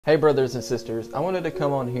Hey brothers and sisters, I wanted to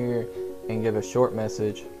come on here and give a short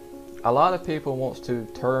message. A lot of people want to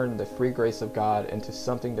turn the free grace of God into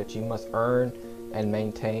something that you must earn and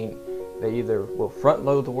maintain. They either will front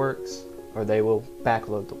load the works or they will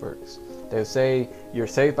backload the works. They'll say you're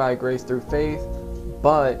saved by grace through faith,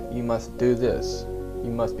 but you must do this. You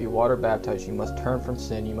must be water baptized, you must turn from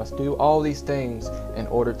sin, you must do all these things in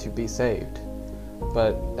order to be saved.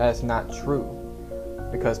 But that's not true,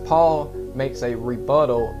 because Paul makes a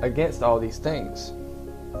rebuttal against all these things.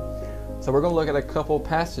 So we're going to look at a couple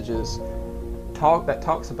passages that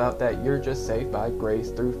talks about that you're just saved by grace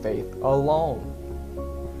through faith alone.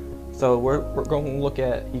 So we're going to look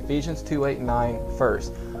at Ephesians 2:8-9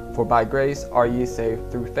 first. For by grace are ye saved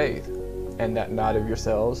through faith, and that not of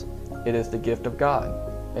yourselves, it is the gift of God,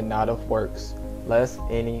 and not of works, lest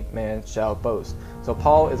any man shall boast. So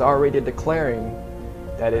Paul is already declaring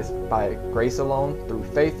that it's by grace alone, through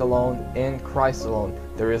faith alone, in Christ alone.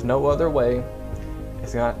 There is no other way.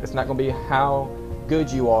 It's not going to be how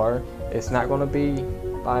good you are. It's not going to be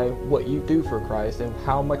by what you do for Christ and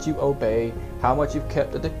how much you obey, how much you've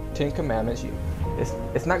kept the Ten Commandments.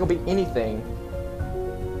 It's not going to be anything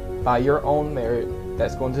by your own merit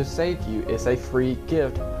that's going to save you. It's a free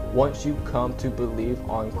gift once you come to believe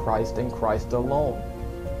on Christ and Christ alone.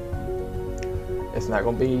 It's not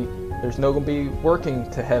going to be There's no going to be working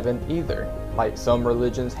to heaven either, like some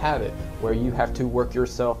religions have it, where you have to work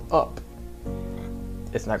yourself up.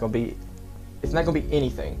 It's not going to be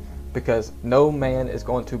anything, because no man is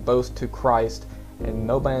going to boast to Christ, and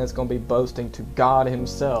no man is going to be boasting to God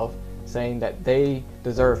himself, saying that they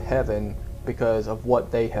deserve heaven because of what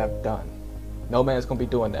they have done. No man is going to be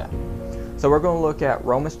doing that. So we're going to look at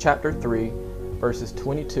Romans chapter 3, verses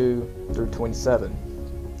 22 through 27.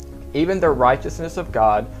 Even the righteousness of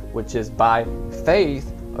God, which is by faith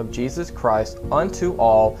of Jesus Christ unto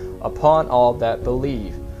all, upon all that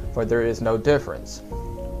believe, for there is no difference.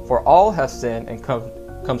 For all have sinned and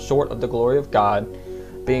come short of the glory of God,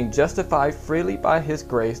 being justified freely by his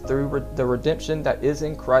grace through the redemption that is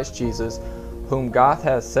in Christ Jesus, whom God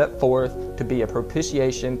has set forth to be a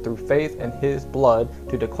propitiation through faith in his blood,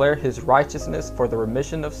 to declare his righteousness for the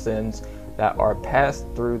remission of sins that are passed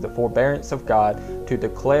through the forbearance of God, to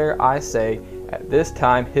declare, I say, at this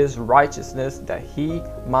time his righteousness, that he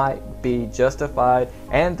might be justified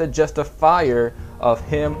and the justifier of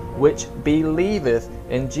him which believeth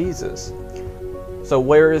in Jesus. So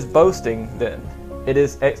where is boasting then? It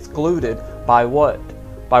is excluded by what?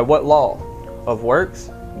 By what law? Of works?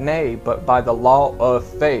 Nay, but by the law of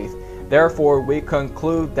faith. Therefore we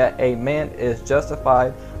conclude that a man is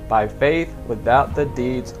justified by faith without the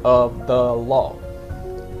deeds of the law.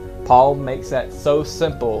 Paul makes that so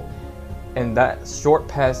simple in that short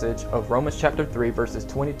passage of Romans chapter 3, verses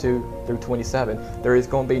 22 through 27. There is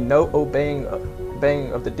going to be no obeying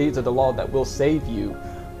of the deeds of the law that will save you,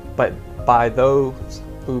 but by those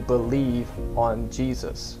who believe on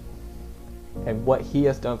Jesus and what he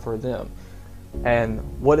has done for them. And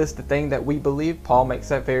what is the thing that we believe? Paul makes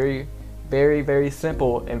that very, very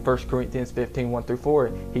simple in 1 Corinthians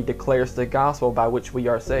 15:1-4. He declares the gospel by which we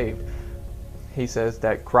are saved. He says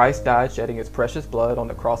that Christ died, shedding his precious blood on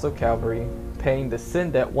the cross of Calvary, paying the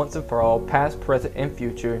sin debt once and for all, past, present, and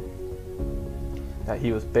future, that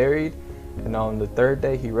he was buried, and on the third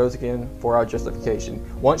day he rose again for our justification.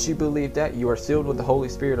 Once you believe that, you are sealed with the Holy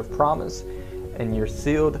Spirit of promise, and you're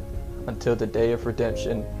sealed until the day of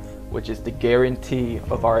redemption, which is the guarantee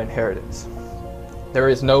of our inheritance. There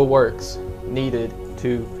is no works needed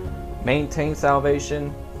to maintain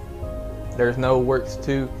salvation. There's no works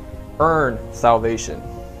to earn salvation.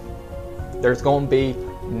 There's going to be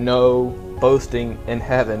no boasting in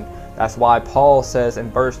heaven. That's why Paul says in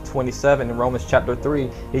verse 27 in Romans chapter 3,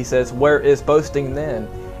 he says, where is boasting then?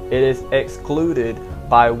 It is excluded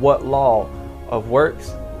by what law? Of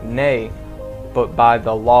works? Nay, but by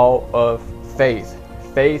the law of faith.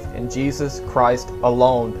 Faith in Jesus Christ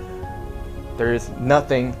alone. There is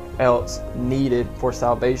nothing else needed for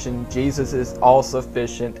salvation. Jesus is all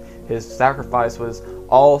sufficient. His sacrifice was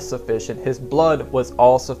all sufficient. His blood was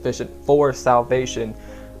all sufficient for salvation,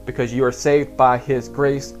 because you are saved by his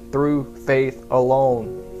grace through faith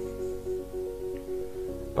alone.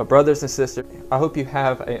 But brothers and sisters, I hope you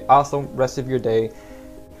have an awesome rest of your day.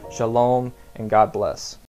 Shalom and God bless.